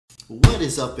What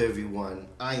is up, everyone?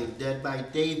 I am Dead by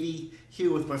Davey, here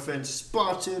with my friend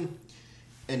Spartan,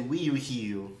 and we are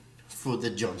here for the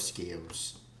jump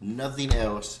scares. Nothing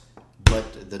else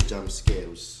but the jump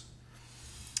scares.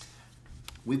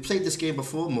 We played this game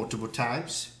before multiple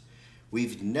times.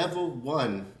 We've never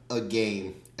won a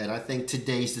game, and I think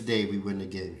today's the day we win the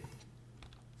game.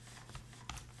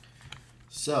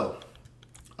 So,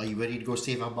 are you ready to go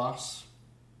save our boss?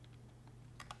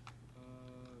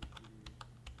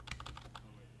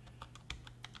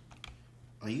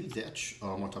 Are you that?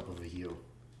 Oh, I'm on top of a hill.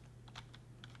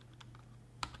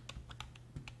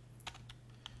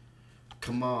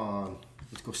 Come on,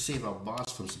 let's go save our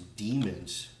boss from some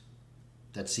demons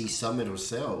that see Summit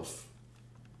herself.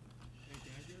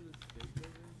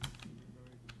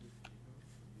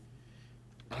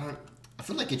 I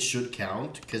feel like it should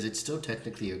count because it's still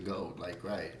technically a goat, like,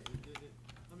 right?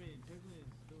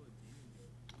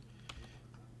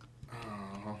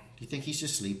 Oh, do you think he's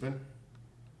just sleeping?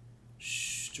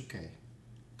 Shh, it's okay.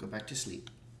 Go back to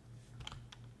sleep.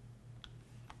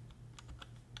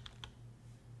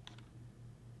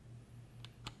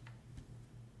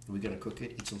 Are we gonna cook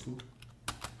it? Eat some food?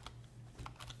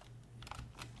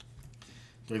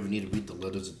 Don't even need to read the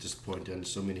letters at this point, done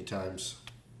so many times.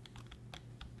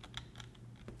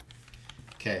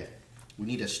 Okay, we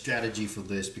need a strategy for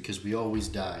this because we always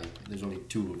die. And there's only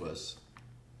two of us.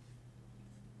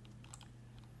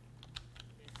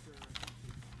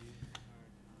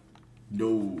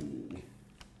 No.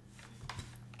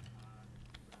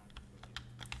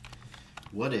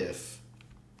 What if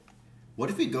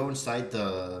we go inside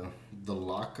the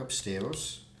lock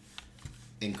upstairs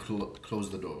and close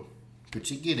the door? Could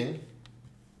she get in?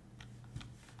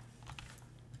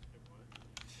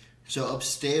 So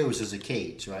upstairs is a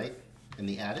cage, right? In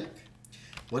the attic.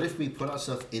 What if we put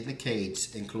ourselves in the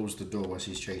cage and close the door while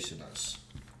she's chasing us?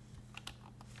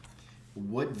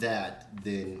 Would that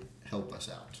then help us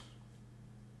out?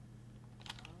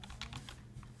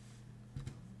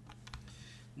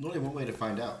 There's only one way to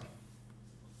find out.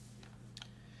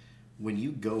 When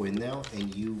you go in there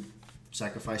and you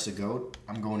sacrifice a goat,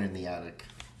 I'm going in the attic.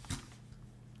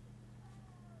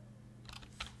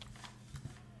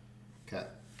 Okay.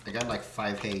 I got like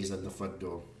 5 haze at the front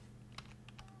door.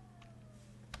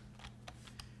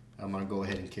 I'm gonna go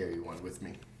ahead and carry one with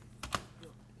me.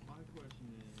 My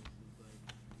question is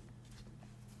like,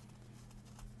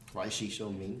 why is she so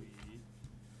mean?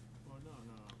 well,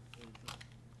 no. It's like,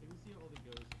 if you see all the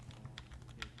ghosts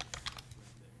on his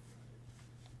right there, right?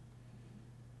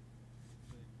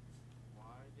 Like,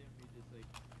 why didn't we just like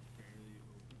barely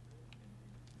open it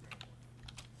and grab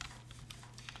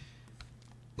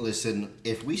one? Listen,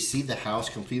 if we see the house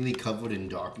completely covered in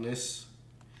darkness,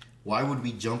 why would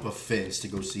we jump a fence to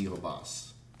go see her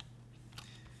boss?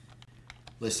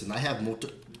 Listen,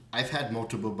 I've had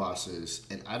multiple bosses,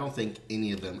 and I don't think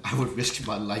any of them I would risk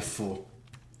my life for.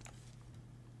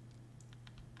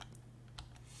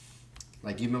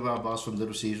 Like, you remember our boss from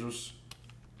Little Caesars?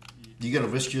 You gonna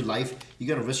risk your life? You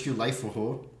gonna risk your life for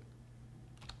her?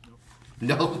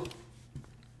 Nope.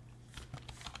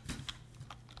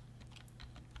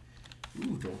 No.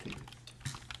 Ooh, don't hit.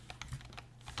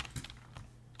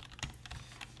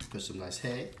 Put some nice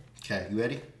hay. Okay, you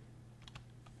ready?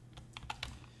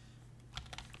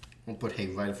 I'm gonna put hay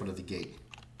right in front of the gate.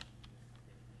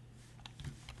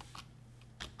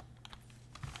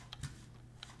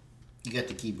 You got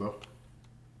the key, bro.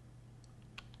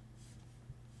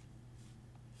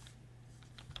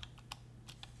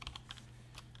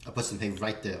 I'll put some hay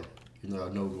right there. You know, I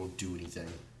know it won't do anything.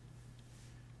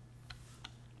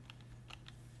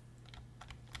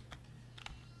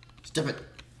 Stop it.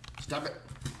 Stop it.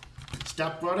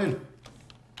 Stop running. You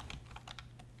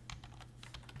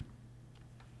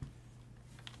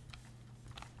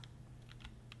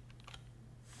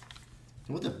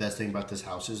know what the best thing about this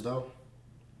house is, though?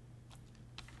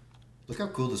 Look how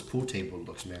cool this pool table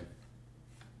looks, man.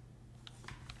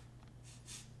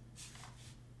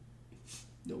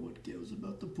 No one cares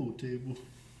about the pool table.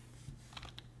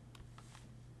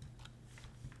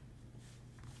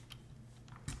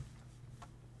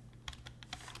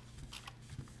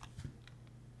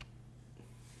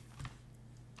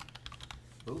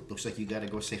 Oh, looks like you gotta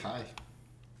go say hi.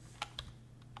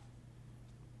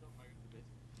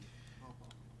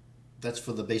 That's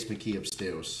for the basement key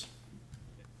upstairs.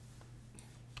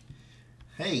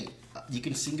 Hey, you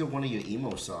can sing her one of your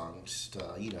emo songs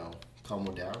to, you know, calm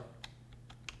her down.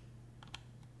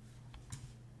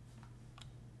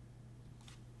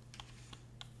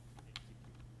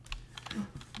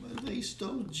 My lace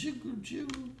don't jiggle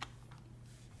jiggle.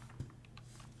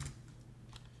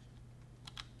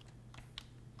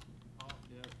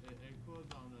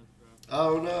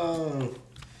 Oh no!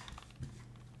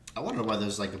 I wonder why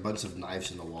there's like a bunch of knives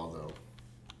in the wall though.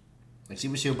 Like she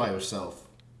was here by herself.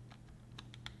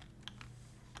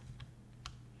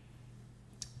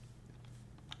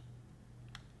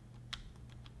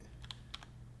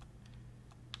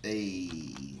 Hey.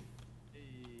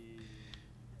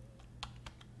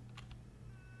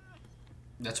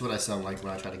 That's what I sound like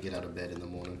when I try to get out of bed in the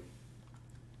morning.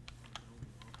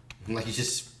 Like you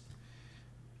just...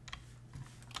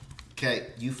 Okay,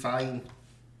 you find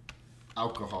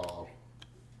alcohol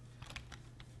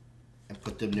and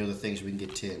put them near the things we can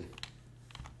get 10.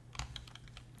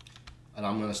 And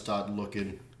I'm gonna start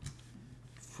looking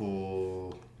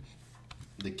for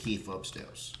the key for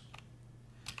upstairs.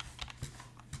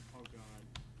 Oh god.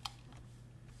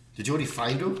 Did you already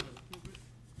find them?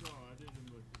 No, I didn't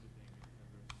look at the thing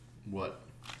ever. What?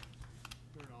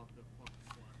 Turn off the fucking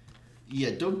flashlight.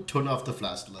 Yeah, don't turn off the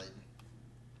flashlight.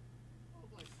 Oh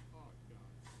my, oh god.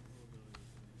 Oh no.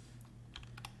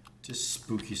 Just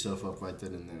spook yourself up right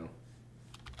then and there.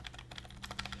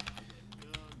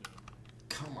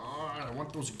 Come on, I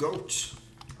want those goats.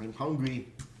 I'm hungry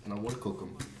and I want to cook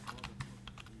them.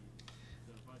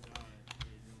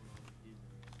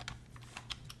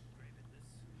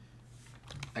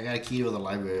 I got a key to the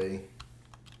library.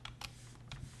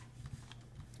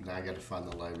 Now I gotta find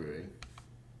the library.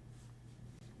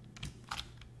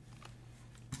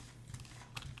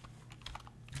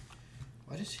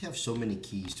 Why does he have so many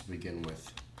keys to begin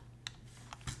with?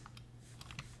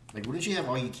 Like, wouldn't you have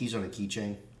all your keys on a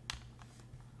keychain?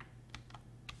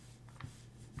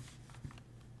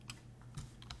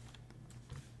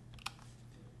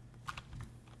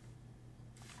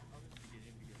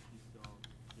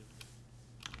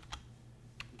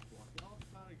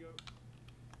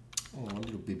 Oh,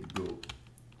 little baby goat.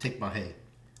 Take my hay.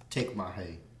 Take my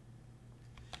hay.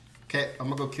 Okay, I'm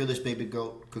gonna go kill this baby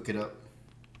goat, cook it up.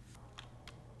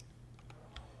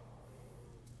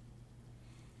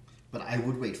 But I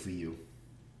would wait for you.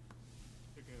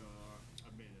 Okay,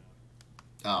 I made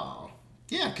it up. Oh.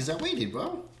 Yeah, because I waited,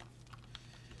 bro.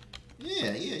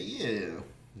 Yeah.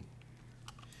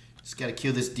 Just gotta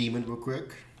kill this demon real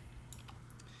quick.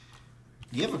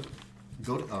 You have a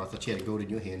goat? Oh, I thought you had a goat in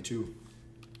your hand, too.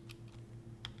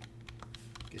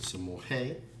 Get some more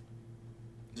hay.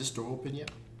 Is this door open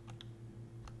yet?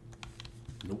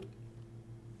 Nope.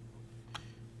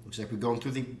 Looks like we're going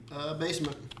through the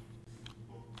basement.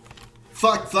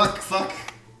 Fuck.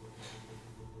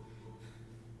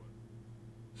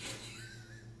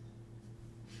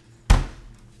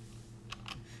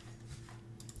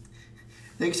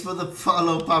 Thanks for the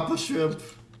follow, Papa Shrimp.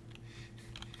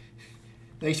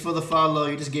 Thanks for the follow.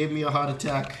 You just gave me a heart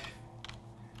attack.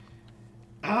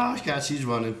 Oh, God, she's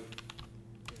running.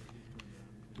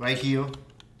 Right here.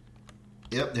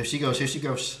 Yep, there she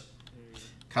goes.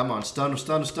 Come on, stun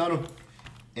him.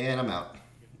 And I'm out.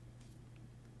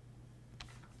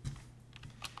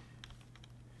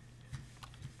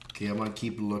 Okay, I'm gonna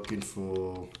keep looking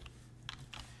for...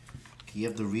 Can you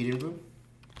have the reading room?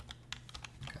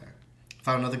 Okay.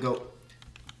 Found another goat.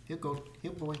 Here, goat.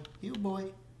 Here, boy.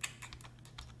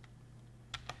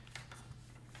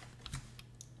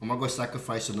 I'm gonna go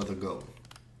sacrifice another goat.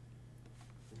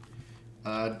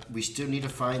 We still need to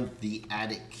find the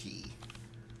attic key.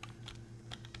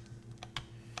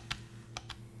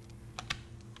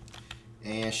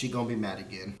 And she gonna be mad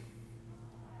again.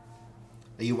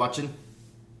 Are you watching?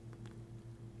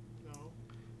 No.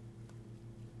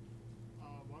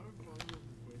 Why would Mario be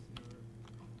wasting her?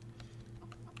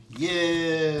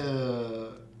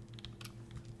 Yeah.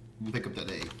 I'm gonna pick up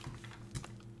that A.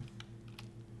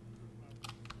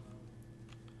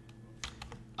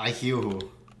 I hear her.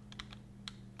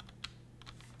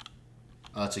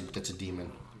 Oh, that's a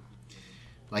demon.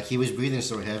 Like, he was breathing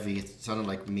so heavy, it sounded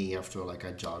like me after, like,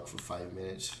 I jogged for 5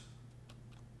 minutes.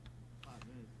 5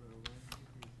 minutes, bro. Why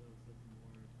didn't you give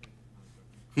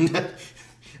yourself 6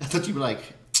 more? I thought you'd be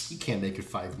like, you can't make it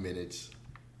 5 minutes.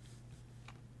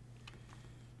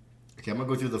 Okay, I'm gonna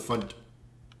go through the front.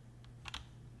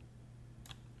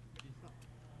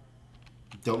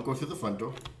 Don't go through the front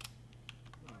door.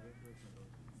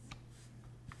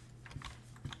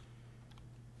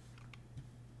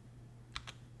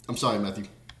 I'm sorry, Matthew.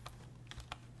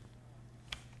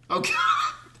 Oh,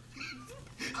 God.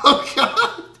 Oh,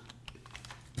 God.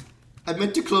 I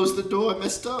meant to close the door. I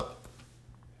messed up.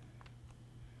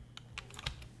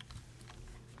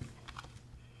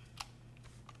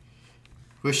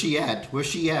 Where's she at? Where's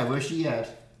she at?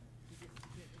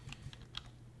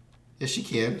 Yes, she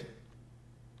can.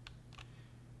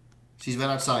 She's right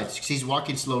outside. She's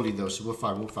walking slowly, though, so we're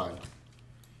fine.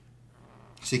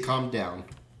 See, calm down.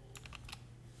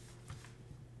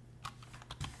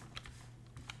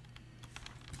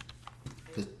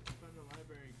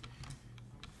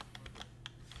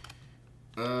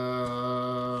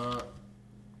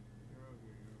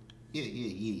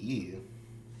 Yeah.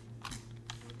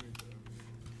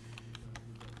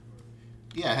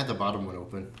 Yeah, I had the bottom one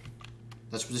open.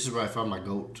 This is where I found my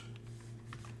goat.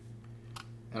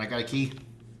 And I got a key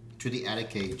to the attic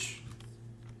cage.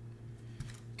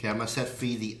 Okay, I'm gonna set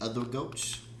free the other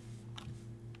goats.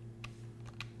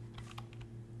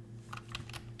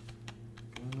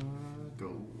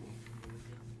 Go.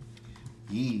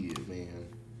 Yeah, man.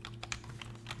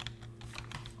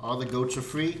 All the goats are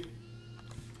free.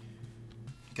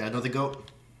 Got another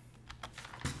goat.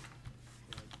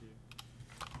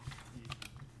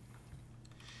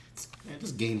 Man,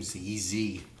 this game's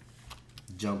easy.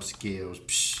 Jump scares.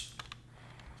 Psh.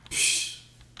 Psh.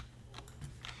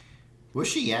 Where's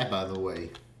she at, by the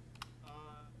way? I don't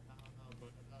know, but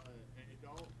it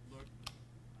don't look.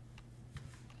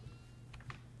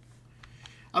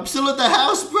 I'm still at the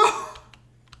house, bro.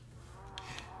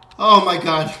 Oh my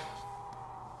god.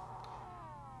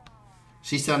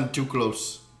 She sounded too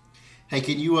close. Hey,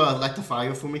 can you light the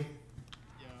fire for me?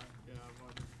 Yeah, I'm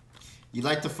on. You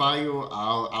light the fire,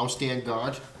 I'll stand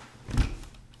guard.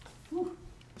 Whew.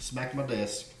 Smack my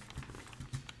desk.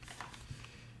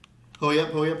 Hurry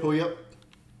up.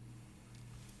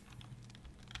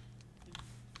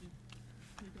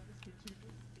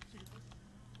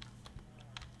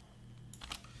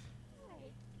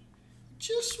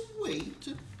 Just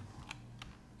wait.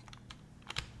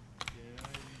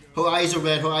 Her eyes are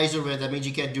red. That means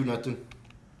you can't do nothing.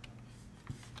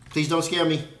 Please don't scare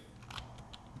me.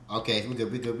 Okay, we're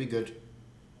good.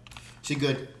 She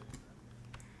good.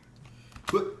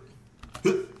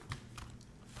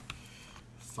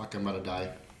 Fuck, I'm about to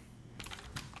die.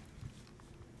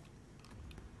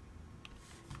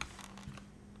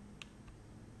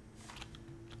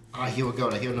 I hear a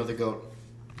goat. I hear another goat.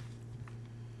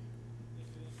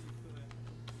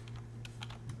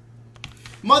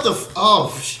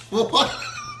 What?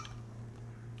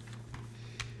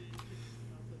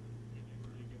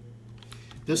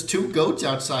 There's two goats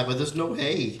outside, but there's no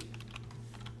hay.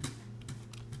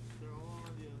 They're all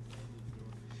on the other side of the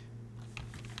door.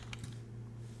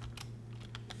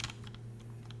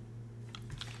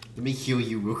 Let me heal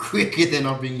you real quick, and then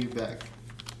I'll bring you back.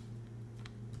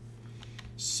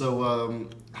 So,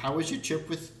 how was your trip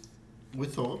with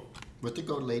her, with the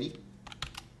goat lady?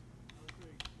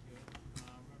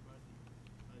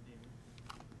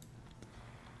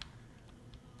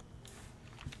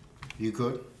 You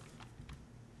could.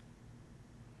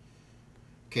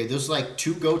 Okay, there's like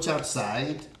two goats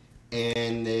outside,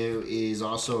 and there is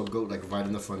also a goat like right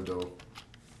in the front door.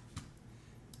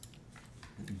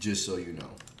 Just so you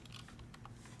know.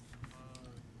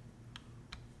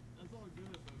 That's all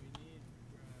good, but we need.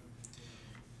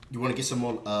 You want to get some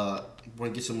more? Want to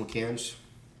get some more cans?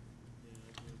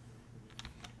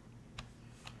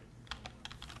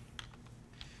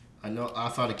 I know. I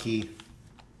found a key.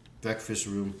 Breakfast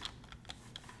room.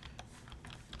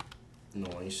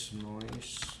 Nice.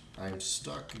 I'm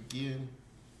stuck again.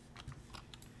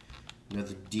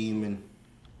 Another demon.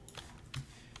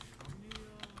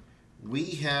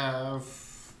 We have,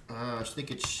 I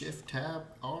think it's Shift, Tab,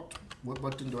 Alt. What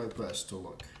button do I press to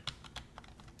look?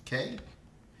 Okay.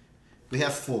 We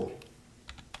have 4.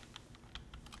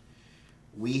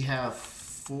 We have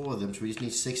 4 of them, so we just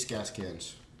need 6 gas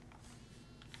cans.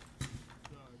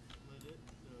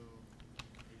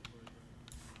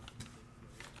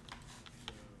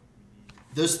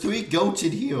 There's 3 goats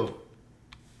in here.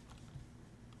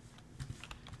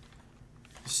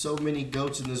 So many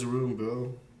goats in this room,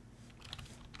 bro.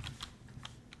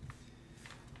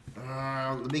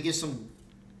 Let me get some.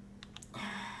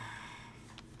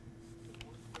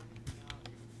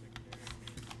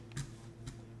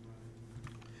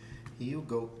 Here you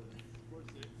go.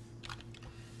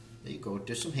 There you go.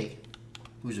 There's some hay.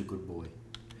 Who's a good boy?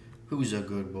 Who's a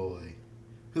good boy?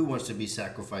 Who wants to be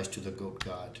sacrificed to the goat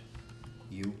god?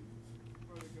 You.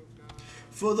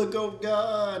 For the goat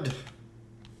god.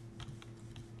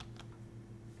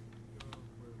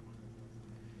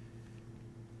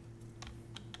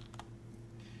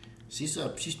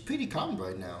 She's pretty calm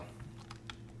right now.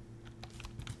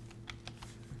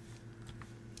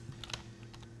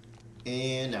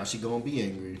 And now she's gonna be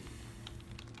angry.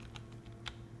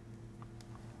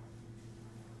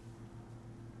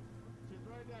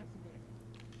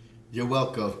 You're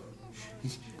welcome.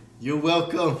 You're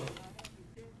welcome.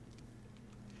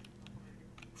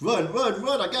 Run.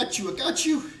 I got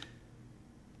you.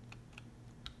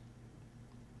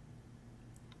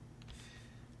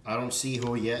 I don't see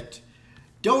her yet.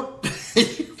 Don't.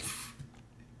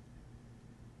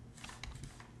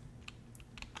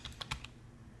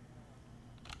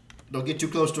 Don't get too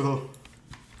close to her.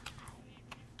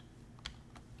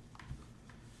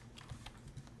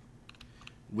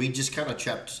 We just kind of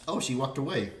trapped. Oh, she walked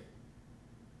away.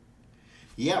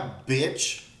 Yeah,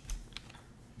 bitch.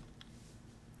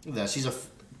 Look at that. She's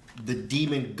the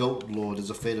demon goat lord is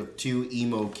afraid of 2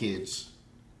 emo kids.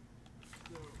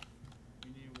 So, we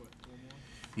need what? 4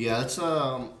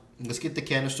 more? Yeah, let's get the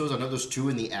canisters. I know there's 2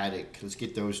 in the attic. Let's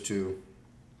get those 2.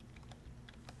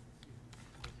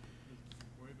 Let's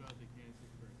worry about the cancer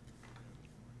first.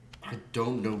 I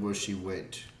don't know where she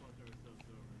went. Fuck ourselves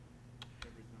over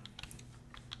every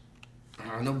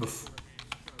time. I know before.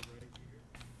 Right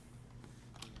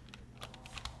here.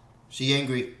 She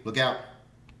angry. Look out.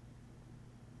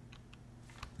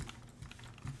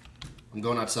 I'm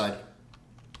going outside.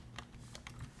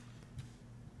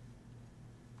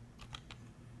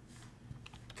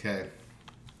 Okay.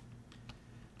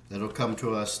 That'll come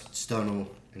to us, stun her,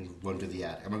 and run to the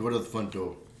attic. I'm gonna go to the front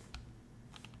door.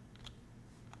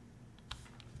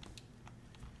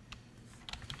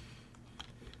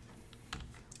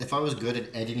 If I was good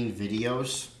at editing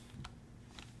videos,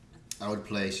 I would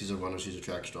play She's a Runner, She's a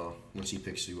Track Star when she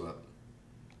picks you up.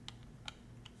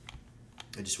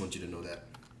 I just want you to know that.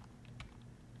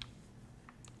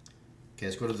 Okay,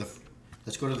 let's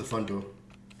go to the front door.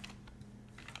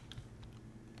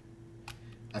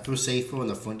 I feel safer in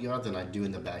the front yard than I do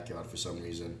in the backyard for some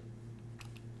reason.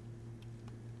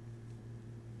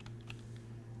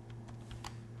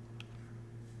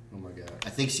 Oh my god.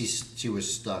 I think she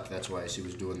was stuck, that's why she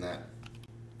was doing that.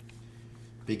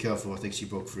 Be careful, I think she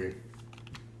broke free.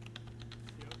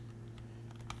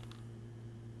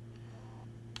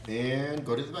 And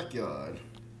go to the backyard.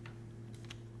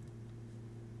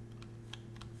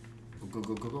 Go,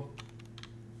 go, go, go.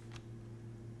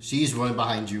 She's running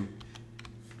behind you.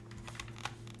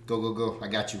 Go, go, go. I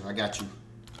got you. I got you.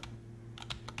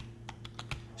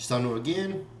 Stun her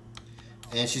again.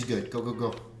 And she's good. Go, go,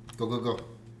 go. Go, go, go.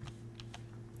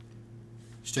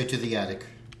 Straight to the attic.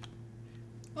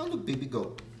 Oh, look, baby,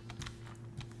 go.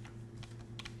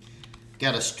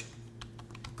 Got us.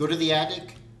 Go to the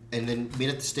attic and then meet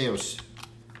at the stairs.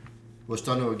 We'll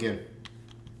stun her again.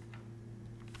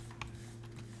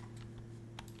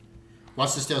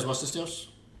 Watch the stairs. Watch the stairs.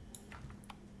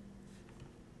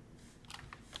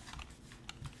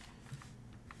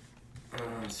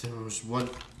 There's one.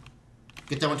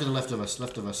 Get that one to the left of us.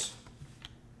 Left of us.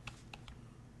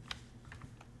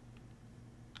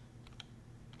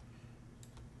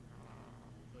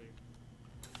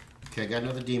 Okay, I got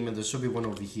another demon. There should be one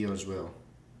over here as well.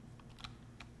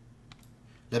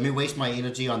 Let me waste my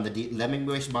energy on the let me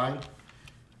waste mine.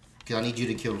 Because I need you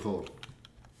to kill her.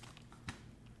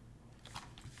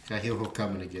 I hear her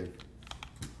coming again.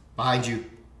 Behind you.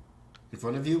 In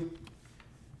front of you.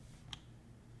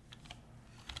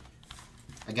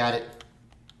 I got it.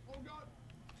 Oh god!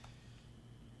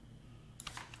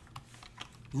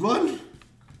 Run!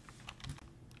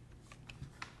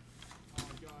 Oh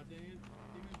god, dang it.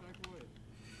 Demon back away.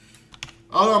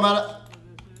 Oh no, Oh, that's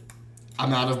it.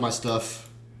 I'm out of my stuff.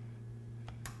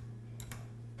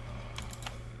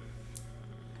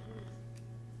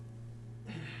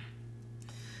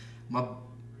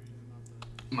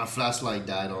 My flashlight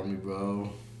died on me, bro.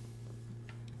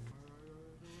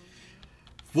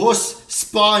 Worst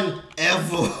spawn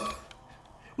ever.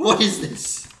 What is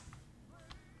this?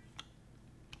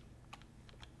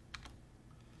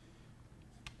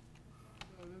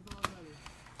 Oh, that's all that matters.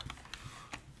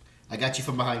 I got you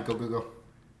from behind. Go, go, go.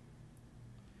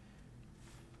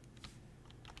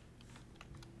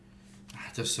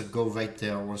 Just go right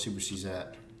there. I want to see where she's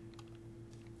at.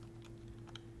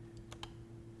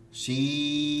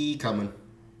 She coming.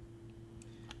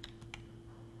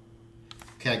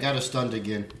 Okay, I got her stunned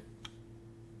again.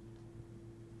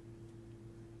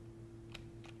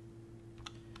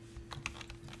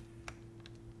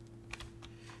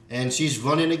 And she's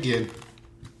running again.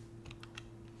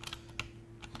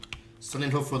 Stunning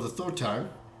her for the 3rd time.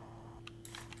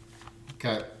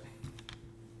 Okay.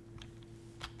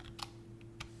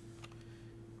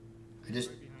 I just...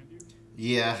 Right behind you?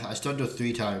 Yeah, I stunned her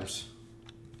 3 times.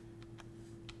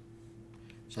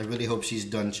 So I really hope she's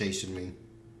done chasing me.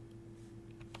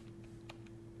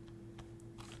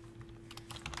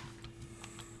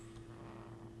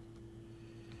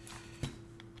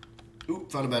 Ooh,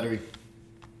 found a battery.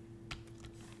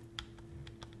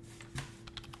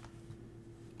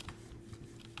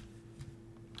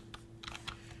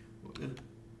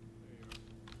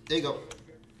 There you go.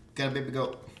 Got a baby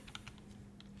goat.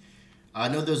 I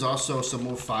know there's also some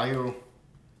more fire.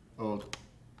 Oh,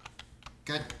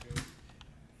 God.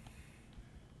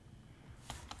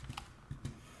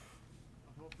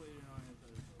 Hopefully you're not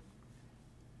inside the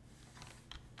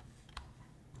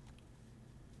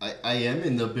I am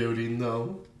in the building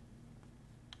though.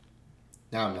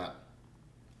 Now I'm not.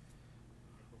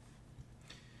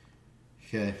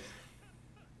 Okay.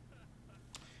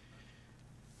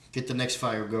 Get the next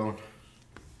fire going.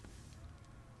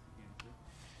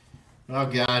 Oh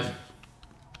God.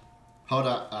 Hold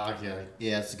on. Okay.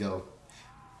 Yeah, let's go.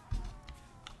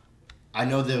 I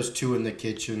know there's two in the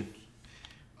kitchen.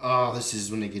 Oh, this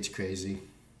is when it gets crazy.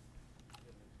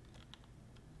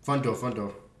 Front door, front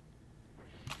door.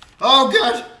 Oh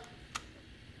God!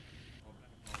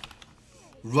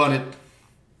 Run it.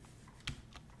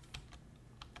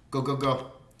 Go, go,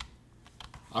 go.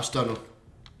 I'll stun him.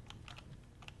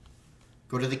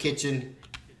 Go to the kitchen.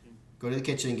 Go to the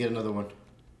kitchen and get another one.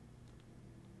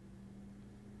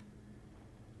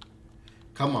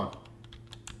 Come on.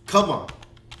 Come on.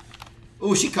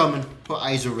 Oh, she coming. Her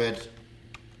eyes are red.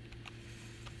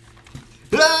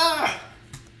 Ah!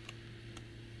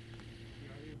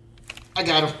 I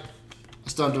got him. I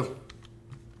stunned him. Hey,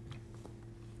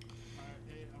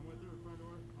 I went through the front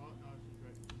door. Oh, no,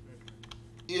 she's right.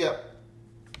 Yeah.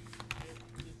 Hey,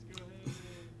 just go ahead and...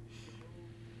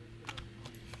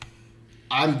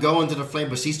 I'm going to the flame,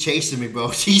 but she's chasing me,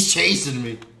 bro. She's chasing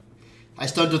me. I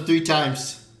stunned her 3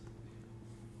 times.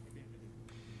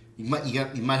 You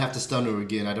might have to stun her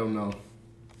again. I don't know.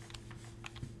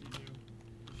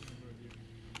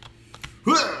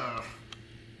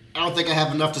 I don't think I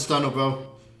have enough to stun her, bro.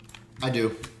 I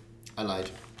do. I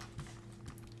lied.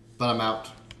 But I'm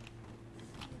out.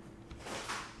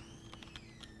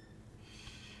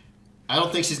 I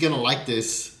don't think she's gonna like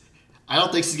this. I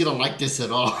don't think she's gonna like this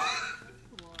at all.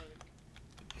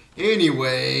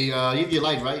 Anyway, you have your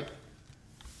light, right?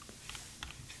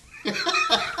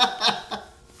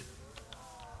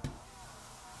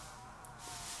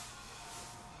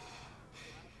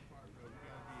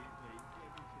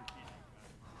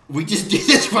 We just did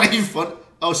this right in front.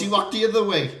 Oh, she walked the other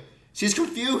way. She's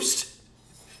confused.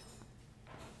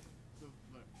 So,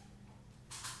 look.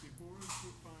 Before we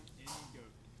find any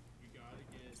ghosts, we gotta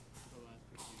get the last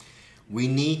 15. We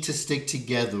need to stick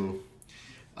together.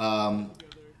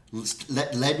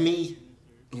 Let me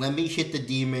hit the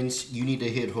demons. You need to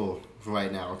hit her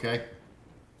right now, okay? And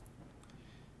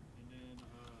then,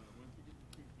 once we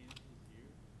get the 2 cancels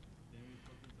here, then we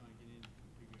focus on getting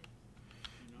 2 ghosts.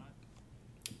 Do not...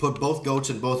 Put both goats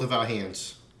in both of our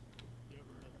hands. Yep,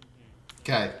 that's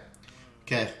okay.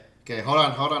 Okay. Okay. Hold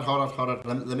on.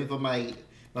 Let me put my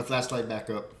flashlight back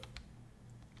up.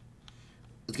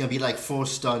 It's gonna be like 4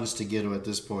 stuns to get her at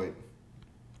this point.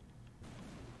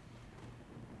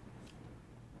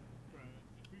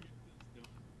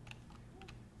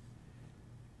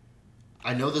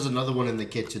 I know there's another one in the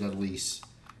kitchen at least.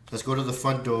 Let's go to the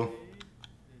front door.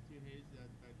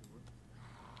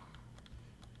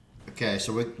 Okay,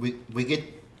 so we get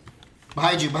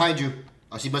behind you.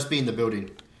 Oh, she must be in the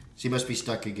building. She must be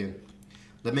stuck again.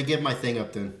 Let me get my thing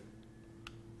up then.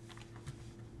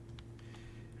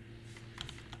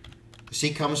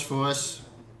 She comes for us.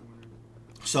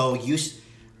 So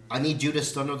I need you to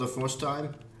stun her the first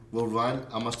time. We'll run.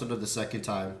 I'm gonna stun her the second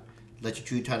time. Let you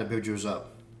 2 try to build yours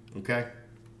up. Okay?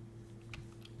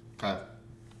 Okay.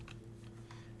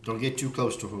 Don't get too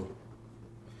close to her.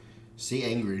 She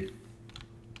angry.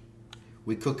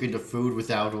 We cooking the food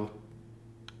without her.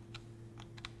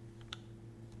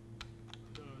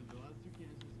 So the last 2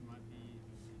 cancels might be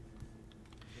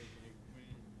because like when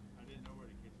I didn't know where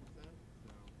the kitchen's at,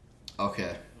 so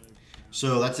Okay.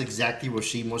 So that's exactly where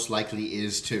she most likely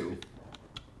is too.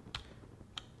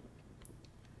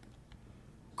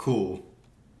 Cool.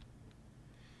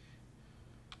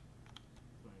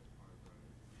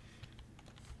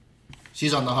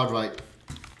 She's on the hard right.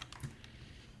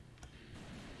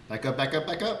 Back up.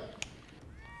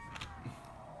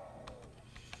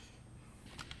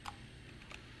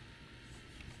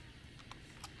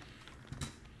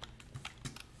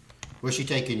 Where's she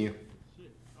taking you?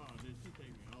 shit. Oh, dude, she take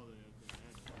me all the way up to the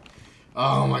head.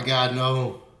 Oh my God,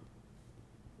 no.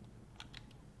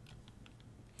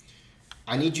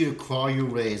 I need you to crawl your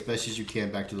way as best as you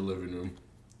can back to the living room.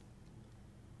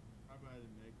 How about the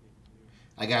make it, dude?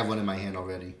 I got one in my hand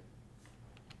already.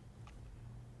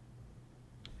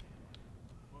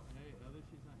 Well, hey, at least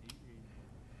she's not angry.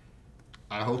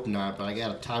 I hope not, but I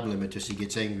got a time limit till she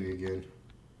gets angry again.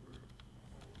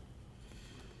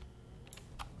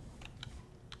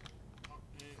 Oh,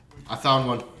 hey, where'd I found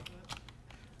one.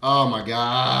 Oh my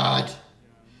God. Yeah, I'm right.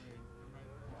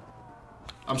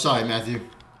 I'm sorry, Matthew.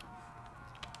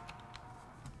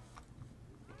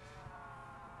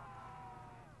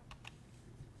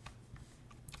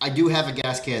 I do have a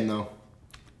gas can though.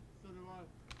 So do I.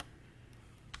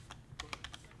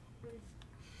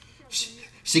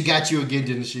 She got you again,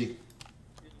 didn't she?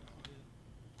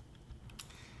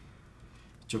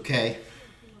 It's okay.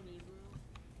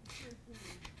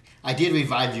 I did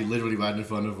revive you literally right in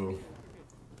front of him.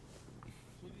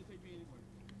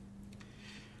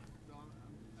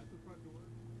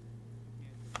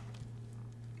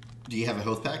 Do you have a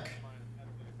health pack?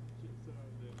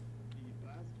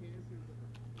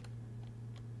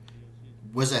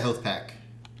 Where's that health pack?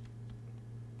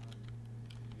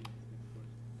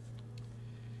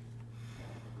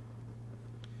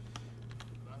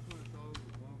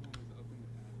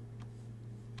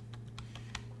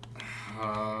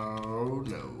 Oh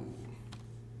no.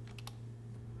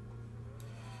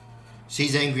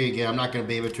 She's angry again. I'm not going to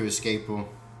be able to escape her.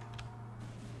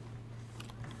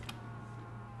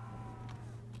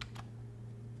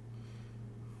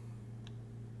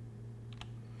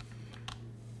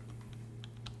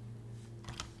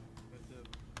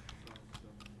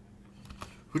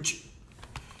 Which?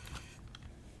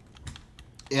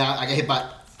 Yeah, I got hit by.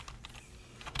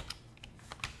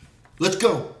 Let's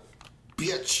go,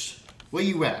 bitch. Where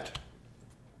you at?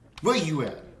 Where you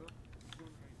at?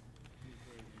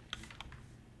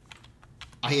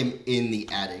 I am in the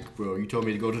attic, bro. You told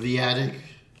me to go to the attic.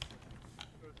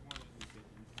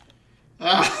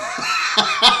 I'm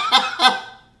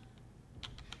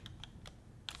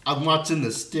watching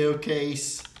the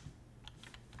staircase.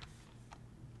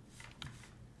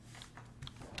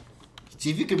 See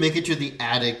if you can make it to the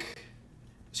attic.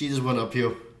 She just went up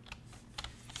here.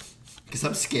 Because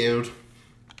I'm scared.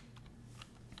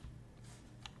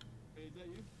 Hey, is that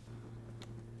you?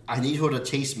 I need her to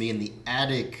chase me in the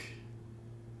attic.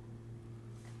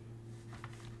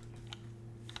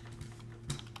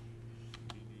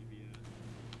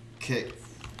 Okay.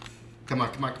 Come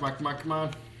on, come on, come on, come on, come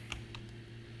on.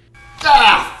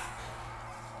 Ah!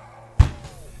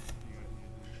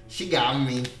 She got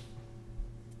me.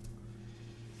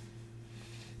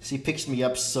 She picks me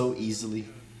up so easily.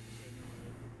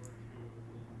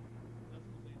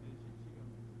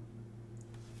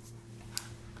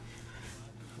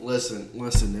 Listen,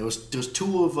 there's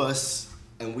 2 of us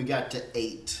and we got to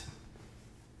 8.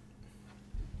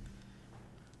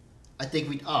 I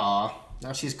think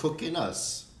now she's cooking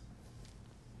us.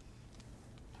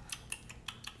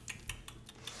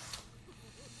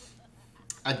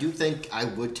 I do think I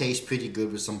would taste pretty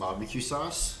good with some barbecue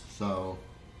sauce, so